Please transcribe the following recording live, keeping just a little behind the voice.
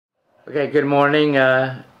Okay, good morning,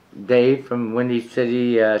 Dave from Windy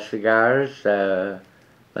City Cigars. I'd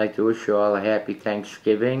like to wish you all a happy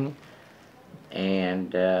Thanksgiving,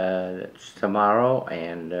 and it's tomorrow,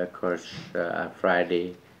 and of course on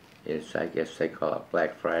Friday is, I guess they call it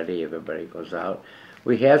Black Friday. Everybody goes out.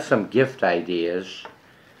 We have some gift ideas.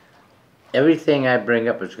 Everything I bring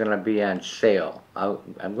up is going to be on sale.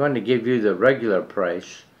 I'm going to give you the regular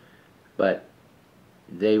price, but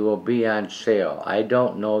they will be on sale. I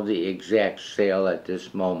don't know the exact sale at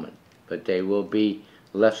this moment, but they will be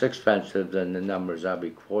less expensive than the numbers I'll be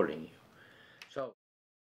quoting you.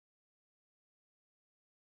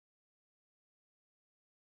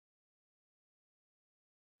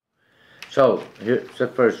 So here's the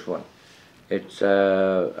first one. It's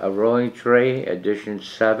a rolling tray, edition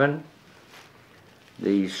 7.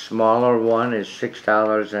 The smaller one is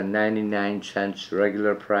 $6.99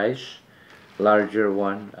 regular price. Larger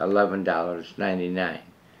one, $11.99.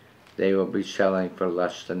 They will be selling for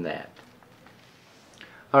less than that.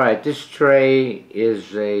 Alright, this tray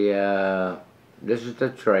is this is the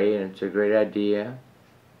tray, and it's a great idea.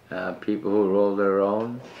 People who roll their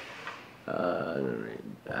own,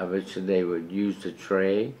 obviously they would use the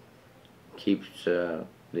tray. Keeps the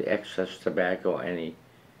excess tobacco,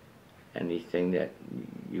 anything that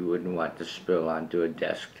you wouldn't want to spill onto a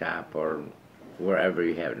desktop or wherever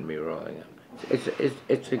you happen to be rolling them. It's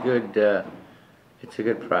a good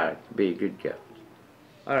product. Be a good gift.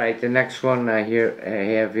 All right, the next one I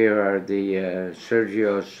have here are the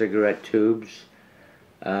Sergio cigarette tubes.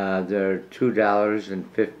 They're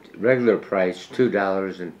 $2.50, regular price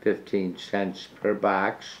 $2.15 per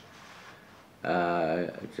box.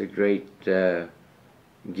 It's a great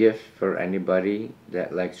gift for anybody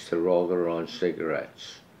that likes to roll their own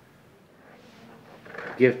cigarettes.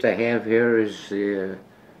 Gift I have here is the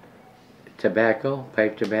tobacco,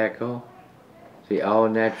 pipe tobacco, the All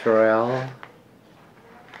Natural.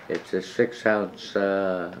 It's a 6-ounce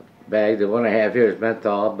bag. The one I have here is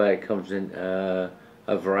menthol, but it comes in a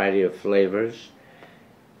variety of flavors.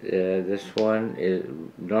 This one is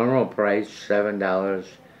normal price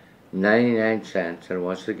 $7.99, and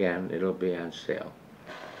once again it'll be on sale.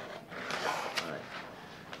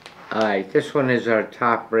 Alright, this one is our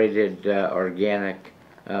top rated organic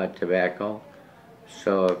tobacco.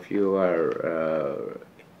 So if you are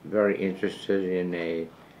very interested in a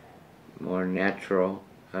more natural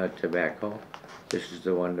tobacco, this is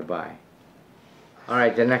the one to buy.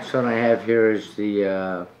 Alright, the next one I have here is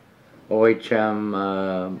the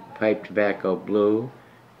OHM pipe tobacco blue.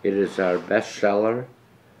 It is our best seller,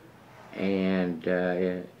 and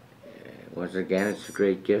once again it's a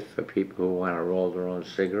great gift for people who want to roll their own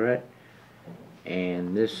cigarette.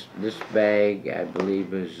 And this bag, I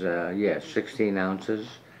believe, is 16 ounces,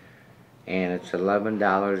 and it's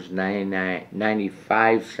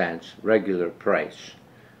 $11.95 regular price,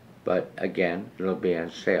 but again it'll be on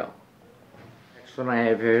sale. Next one I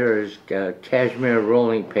have here is Kashmir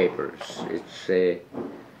rolling papers. It's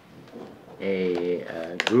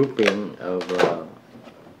a grouping of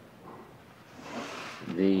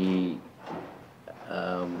the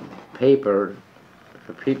paper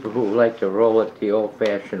for people who like to roll it the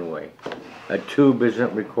old-fashioned way. A tube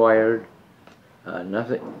isn't required,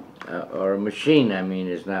 nothing, or a machine, I mean,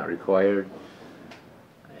 is not required.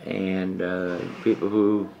 And people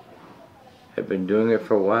who have been doing it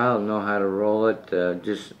for a while know how to roll it,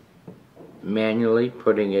 just manually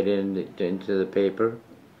putting it into the paper,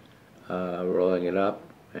 rolling it up.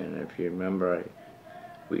 And if you remember,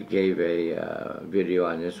 we gave a video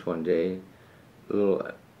on this one day, a little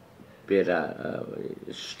bit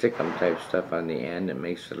stickum type stuff on the end. It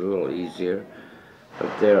makes it a little easier.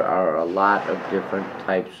 But there are a lot of different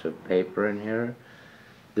types of paper in here.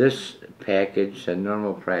 This package, the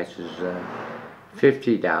normal price is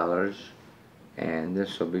 $50, and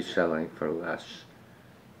this will be selling for less.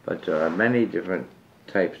 But there are many different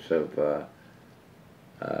types of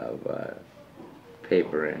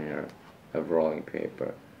paper in here, of rolling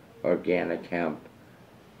paper. Organic hemp.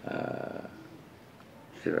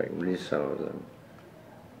 See if I can read some of them.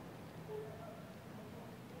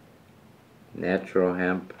 Natural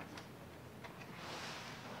hemp.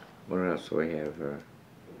 What else do we have here?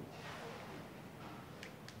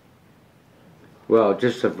 Well,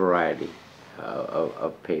 just a variety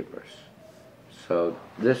of papers. So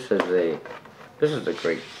this is a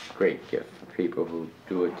great gift for people who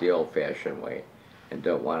do it the old-fashioned way and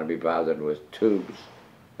don't want to be bothered with tubes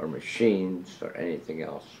or machines or anything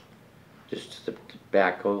else. Just the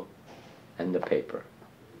tobacco and the paper.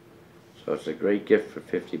 So it's a great gift for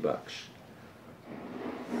 50 bucks.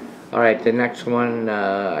 Alright, the next one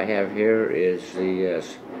I have here is the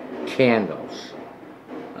candles.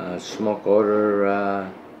 smoke odor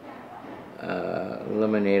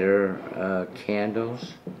eliminator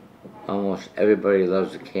candles. Almost everybody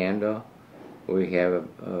loves a candle. We have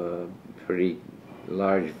a pretty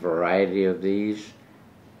large variety of these.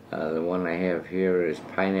 The one I have here is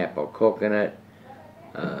pineapple coconut,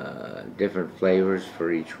 different flavors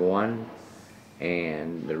for each one,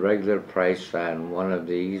 and the regular price on one of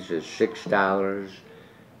these is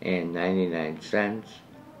 $6.99,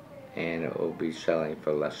 and it will be selling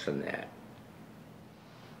for less than that.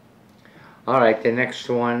 Alright, the next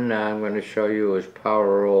one I'm going to show you is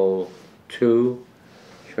Poweroll 2.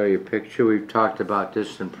 Show you a picture. We've talked about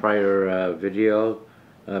this in prior video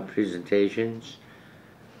presentations.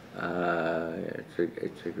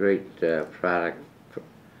 It's a great product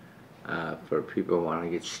for people who want to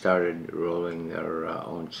get started rolling their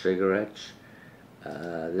own cigarettes.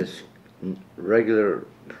 This regular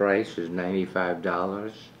price is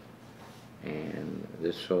 $95, and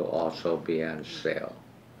this will also be on sale.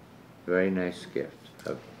 Very nice gift,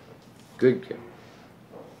 a good gift.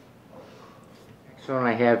 Next one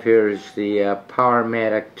I have here is the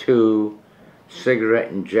Powermatic 2 cigarette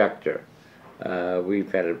injector.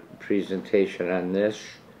 We've had a presentation on this.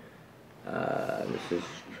 This is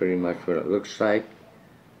pretty much what it looks like,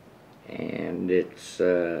 and it's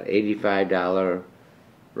 $85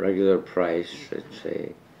 regular price. It's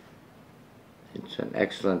an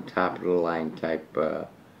excellent top of the line type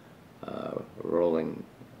rolling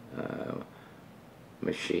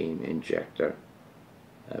machine injector.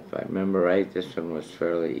 If I remember right, this one was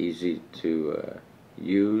fairly easy to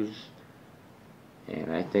use,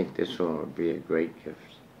 and I think this one would be a great gift.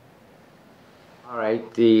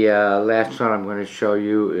 Alright, the last one I'm going to show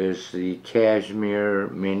you is the Kashmir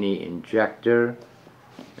mini injector,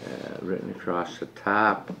 written across the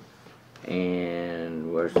top,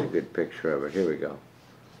 and where's the good picture of it? Here we go.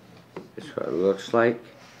 This is what it looks like,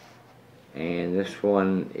 and this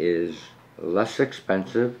one is less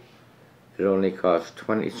expensive. It only costs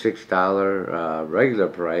 $26 regular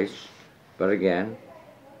price, but again,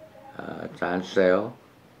 it's on sale,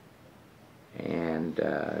 and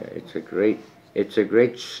it's a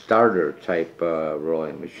great starter type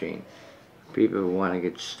rolling machine. People who want to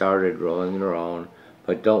get started rolling their own,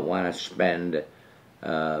 but don't want to spend, say,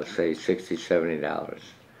 $60, $70.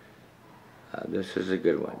 This is a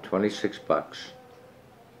good one, 26 bucks.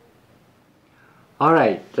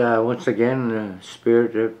 Alright, once again,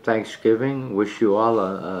 spirit of Thanksgiving, wish you all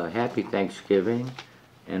a happy Thanksgiving,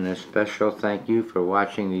 and a special thank you for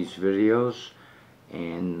watching these videos,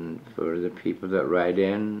 and for the people that write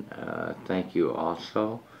in, thank you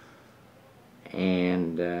also.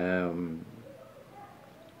 And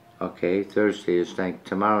okay, Thursday is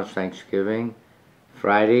tomorrow's Thanksgiving.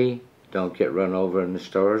 Friday, don't get run over in the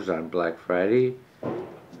stores on Black Friday.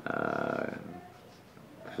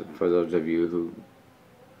 For those of you who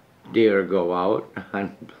dare go out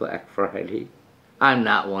on Black Friday, I'm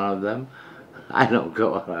not one of them. I don't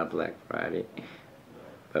go out on Black Friday,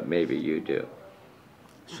 but maybe you do.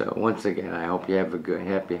 So once again, I hope you have a good,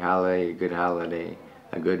 happy holiday, a good holiday,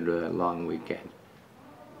 a good long weekend.